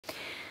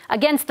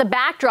Against the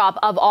backdrop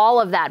of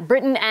all of that,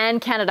 Britain and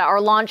Canada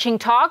are launching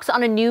talks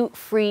on a new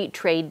free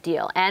trade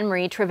deal.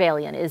 Anne-Marie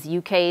Trevelyan is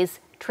UK's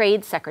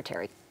Trade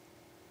Secretary.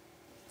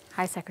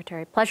 Hi,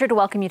 Secretary. Pleasure to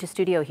welcome you to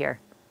studio here.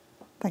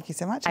 Thank you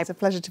so much. It's a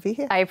pleasure to be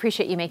here. I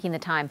appreciate you making the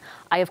time.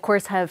 I, of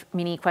course, have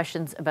many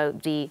questions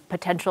about the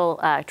potential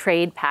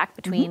trade pact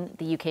between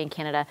the UK and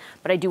Canada,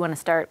 but I do want to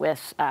start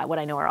with what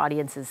I know our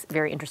audience is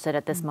very interested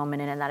at this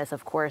moment in, and that is,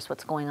 of course,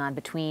 what's going on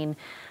between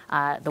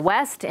the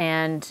West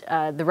and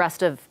the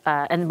rest of,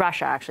 and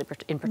Russia, actually,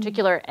 in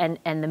particular,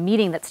 and the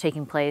meeting that's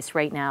taking place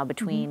right now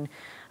between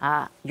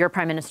your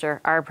Prime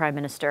Minister, our Prime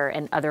Minister,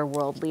 and other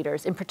world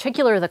leaders. In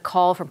particular, the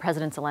call from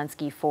President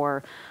Zelensky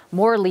for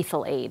more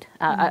lethal aid,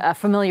 a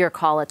familiar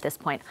call at this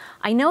point.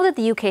 I know that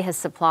the UK has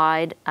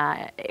supplied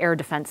air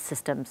defense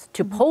systems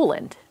to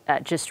Poland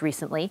just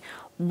recently.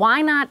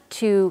 Why not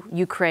to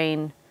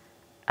Ukraine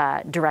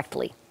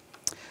directly?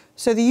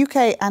 So the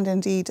UK and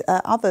indeed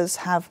others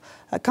have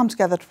come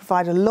together to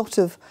provide a lot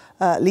of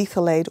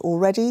lethal aid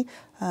already.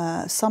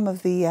 Some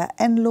of the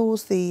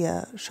NLAWs,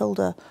 the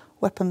shoulder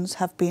weapons,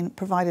 have been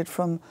provided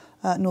from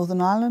Northern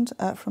Ireland,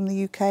 from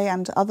the UK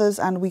and others,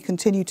 and we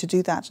continue to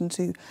do that and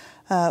to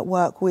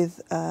work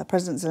with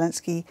President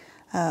Zelensky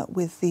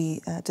with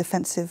the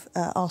defensive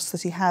ask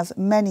that he has.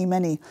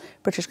 Many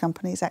British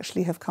companies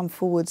actually have come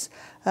forwards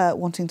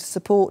wanting to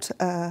support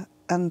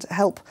and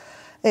help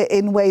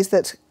in ways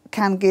that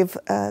can give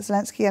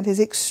Zelensky and his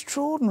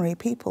extraordinary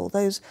people,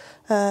 those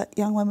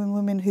young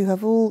women who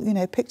have all,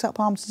 picked up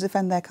arms to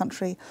defend their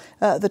country,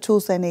 the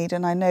tools they need.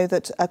 And I know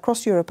that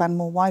across Europe and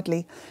more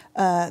widely,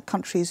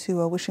 countries who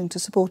are wishing to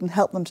support and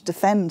help them to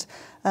defend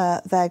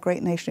their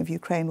great nation of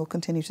Ukraine will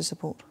continue to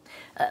support.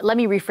 Let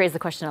me rephrase the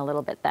question a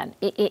little bit then.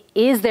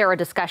 Is there a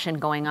discussion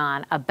going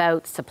on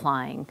about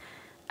supplying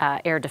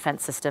air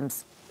defense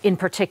systems in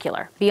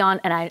particular, beyond,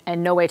 and I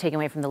in no way taking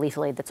away from the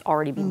lethal aid that's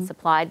already being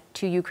supplied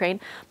to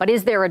Ukraine, but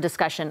is there a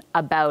discussion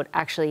about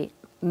actually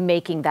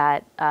making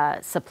that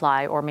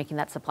supply or making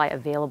that supply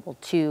available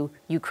to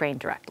Ukraine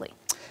directly?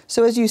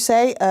 So as you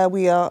say,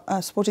 we are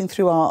supporting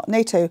through our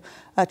NATO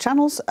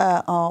channels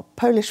our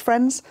Polish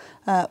friends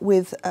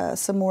with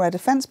some more air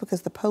defence,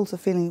 because the Poles are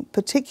feeling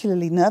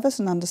particularly nervous,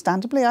 and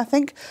understandably, I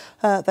think.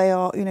 They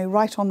are,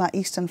 right on that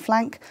eastern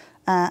flank.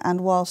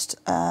 And whilst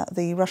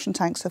the Russian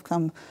tanks have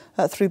come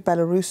through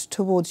Belarus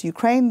towards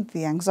Ukraine,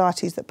 the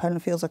anxieties that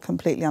Poland feels are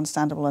completely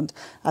understandable. And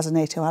as a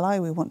NATO ally,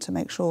 we want to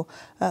make sure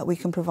we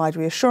can provide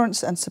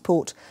reassurance and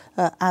support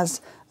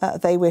as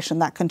they wish,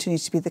 and that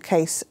continues to be the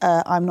case.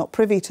 I'm not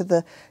privy to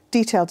the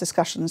detailed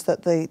discussions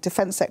that the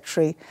Defence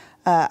Secretary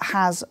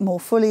has more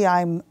fully.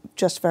 I'm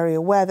just very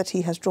aware that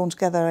he has drawn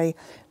together a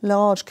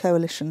large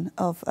coalition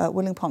of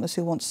willing partners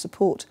who want to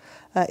support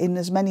in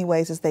as many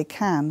ways as they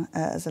can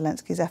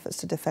Zelensky's efforts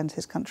to defend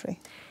his country.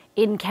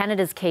 In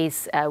Canada's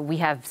case, we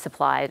have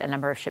supplied a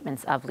number of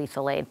shipments of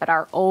lethal aid, but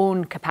our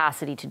own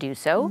capacity to do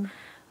so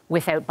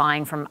without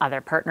buying from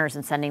other partners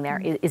and sending there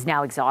is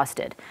now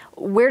exhausted.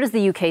 Where does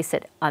the UK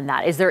sit on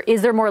that? Is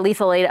there more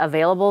lethal aid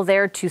available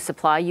there to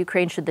supply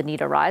Ukraine should the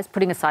need arise,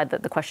 putting aside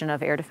the question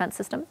of air defense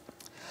systems?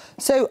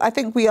 So I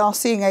think we are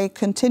seeing a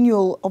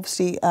continual,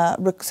 obviously,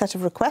 set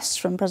of requests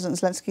from President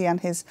Zelensky and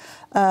his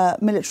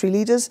military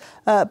leaders,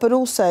 but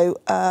also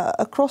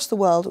across the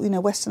world,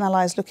 Western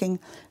allies looking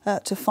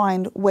to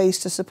find ways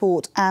to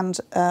support, and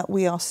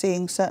we are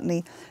seeing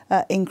certainly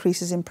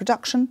increases in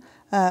production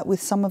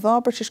with some of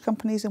our British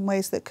companies in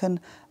ways that can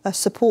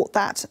support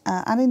that,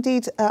 and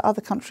indeed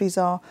other countries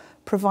are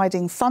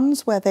providing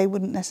funds where they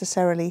wouldn't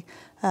necessarily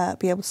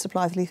be able to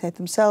supply the lethal aid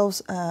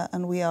themselves,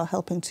 and we are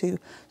helping to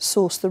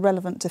source the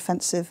relevant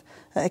defensive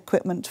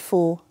equipment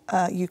for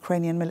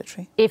Ukrainian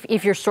military.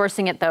 If you're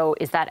sourcing it, though,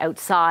 is that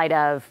outside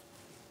of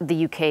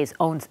the UK's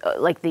own,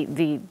 like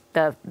the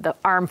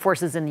armed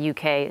forces in the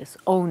UK's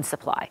own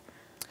supply?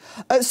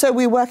 So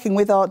we're working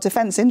with our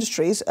defence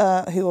industries,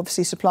 who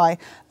obviously supply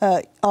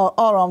our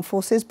armed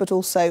forces, but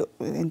also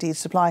indeed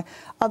supply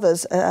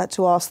others,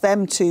 to ask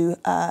them to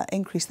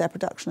increase their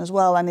production as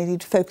well, and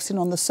indeed focusing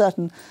on the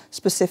certain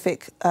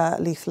specific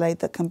lethal aid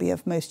that can be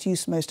of most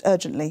use most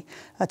urgently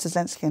to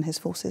Zelensky and his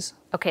forces.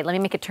 Okay, let me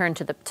make a turn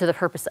to the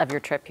purpose of your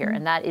trip here,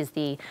 and that is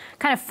the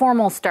kind of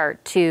formal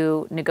start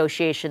to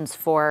negotiations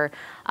for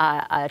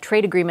a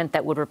trade agreement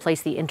that would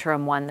replace the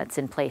interim one that's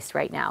in place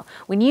right now.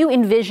 When you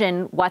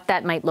envision what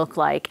that might look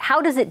like,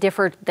 how does it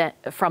differ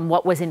from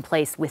what was in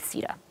place with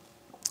CETA?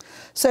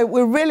 So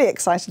we're really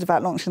excited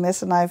about launching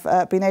this, and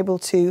I've been able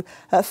to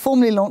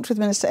formally launch with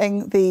Minister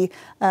Ng the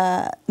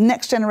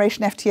next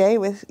generation FTA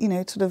with,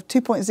 sort of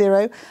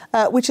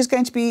 2.0, which is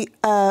going to be,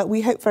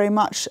 we hope very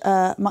much,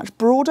 much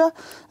broader,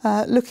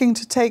 looking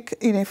to take,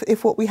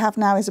 if what we have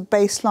now is a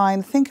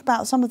baseline, think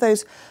about some of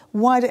those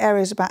wider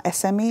areas about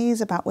SMEs,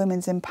 about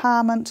women's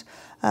empowerment,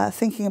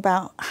 thinking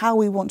about how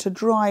we want to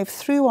drive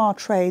through our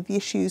trade the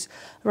issues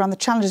around the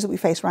challenges that we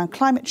face around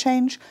climate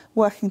change,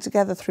 working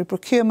together through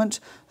procurement,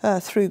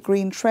 through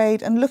green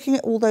trade, and looking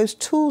at all those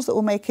tools that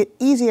will make it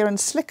easier and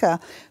slicker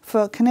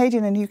for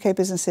Canadian and UK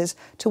businesses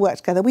to work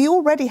together. We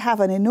already have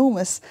an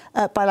enormous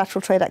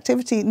bilateral trade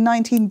activity,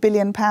 £19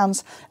 billion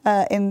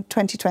in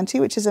 2020,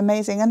 which is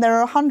amazing. And there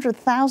are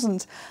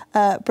 100,000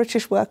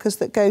 British workers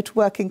that go to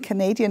work in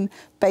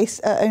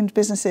Canadian-based owned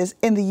businesses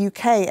in the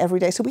UK every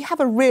day. So we have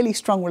a really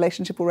strong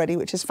relationship already,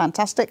 which is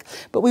fantastic.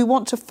 But we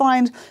want to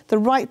find the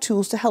right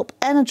tools to help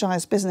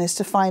energise business,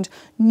 to find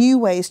new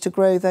ways to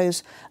grow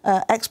those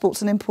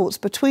exports and imports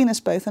between us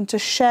both, and to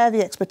share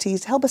the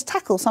expertise to help us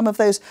tackle some of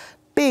those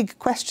big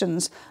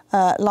questions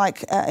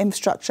like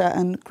infrastructure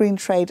and green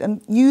trade,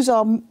 and use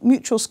our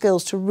mutual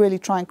skills to really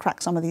try and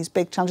crack some of these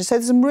big challenges. So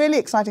there's some really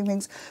exciting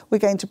things we're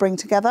going to bring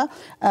together,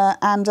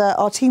 and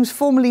our teams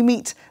formally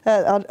meet,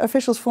 our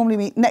officials formally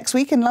meet next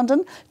week in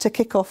London to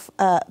kick off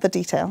the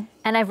detail.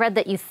 And I've read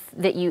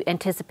that you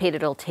anticipate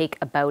it'll take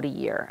about a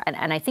year,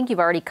 and I think you've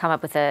already come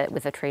up with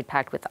a trade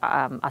pact with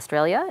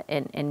Australia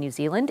and New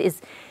Zealand.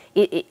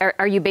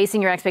 Are you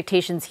basing your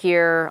expectations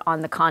here on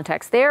the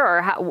context there,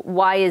 or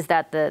why is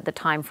that the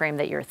time frame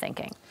that you're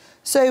thinking?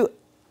 So,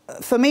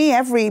 for me,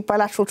 every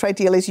bilateral trade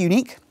deal is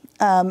unique,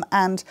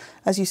 and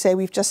as you say,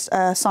 we've just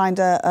signed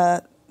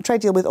a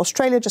trade deal with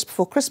Australia just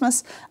before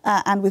Christmas,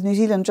 and with New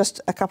Zealand just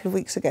a couple of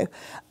weeks ago.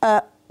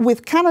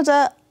 With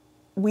Canada,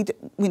 we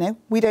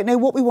don't know.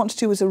 What we want to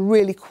do is a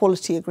really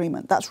quality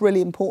agreement. That's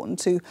really important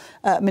to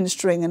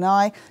Minister Ing and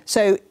I.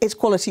 So it's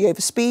quality over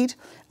speed.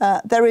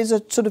 There is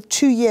a sort of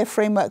 2-year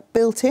framework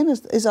built in,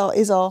 is our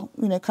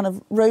kind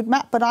of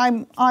roadmap. But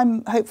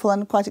I'm hopeful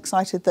and quite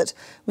excited that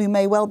we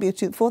may well be able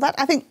to do before that.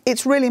 I think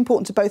it's really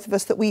important to both of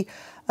us that we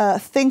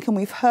think, and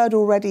we've heard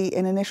already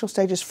in initial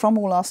stages from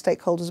all our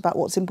stakeholders about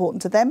what's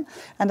important to them.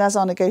 And as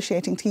our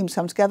negotiating teams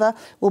come together,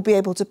 we'll be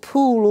able to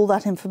pool all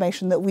that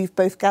information that we've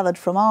both gathered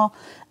from our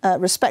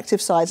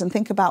respective sides and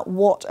think about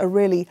what a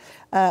really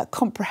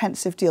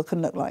comprehensive deal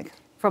can look like.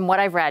 From what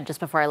I've read, just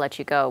before I let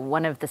you go,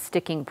 one of the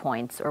sticking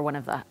points, or one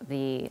of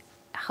the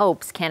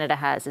hopes Canada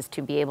has, is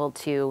to be able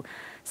to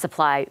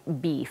supply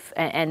beef.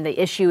 And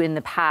the issue in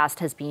the past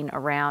has been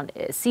around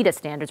CETA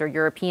standards, or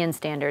European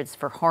standards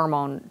for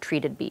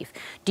hormone-treated beef.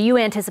 Do you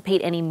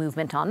anticipate any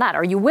movement on that?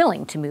 Are you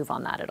willing to move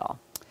on that at all?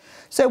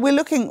 So we're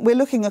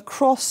looking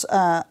across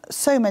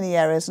so many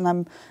areas, and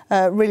I'm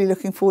really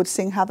looking forward to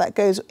seeing how that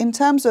goes. In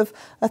terms of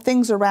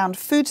things around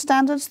food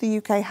standards, the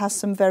UK has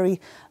some very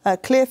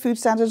clear food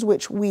standards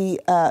which we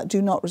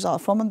do not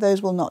resile from, and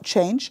those will not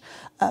change.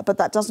 But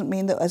that doesn't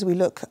mean that as we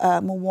look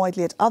more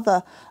widely at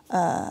other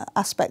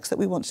aspects that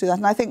we want to do that.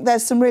 And I think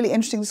there's some really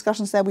interesting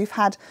discussions there. We've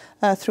had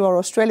through our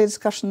Australia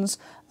discussions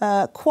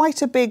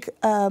quite a big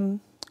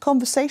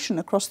conversation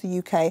across the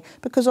UK,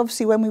 because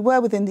obviously when we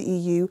were within the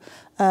EU,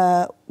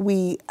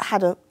 we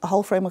had a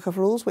whole framework of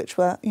rules which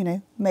were,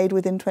 made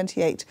within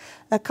 28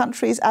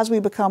 countries. As we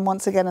become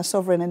once again a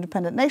sovereign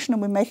independent nation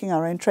and we're making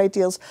our own trade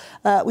deals,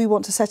 we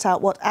want to set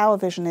out what our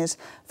vision is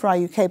for our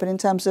UK. But in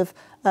terms of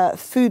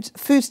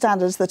food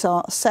standards that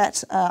are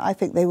set, I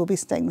think they will be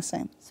staying the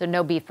same. So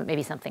no beef, but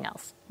maybe something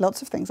else.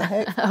 Lots of things, I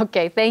hope.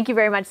 Okay, thank you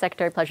very much,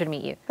 Secretary. Pleasure to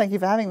meet you. Thank you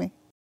for having me.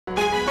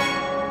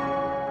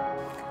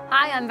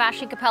 Hi, I'm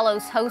Vashi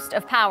Capellos, host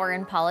of Power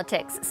in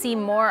Politics. See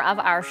more of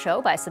our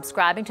show by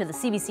subscribing to the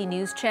CBC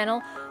News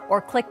channel or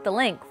click the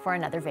link for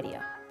another video.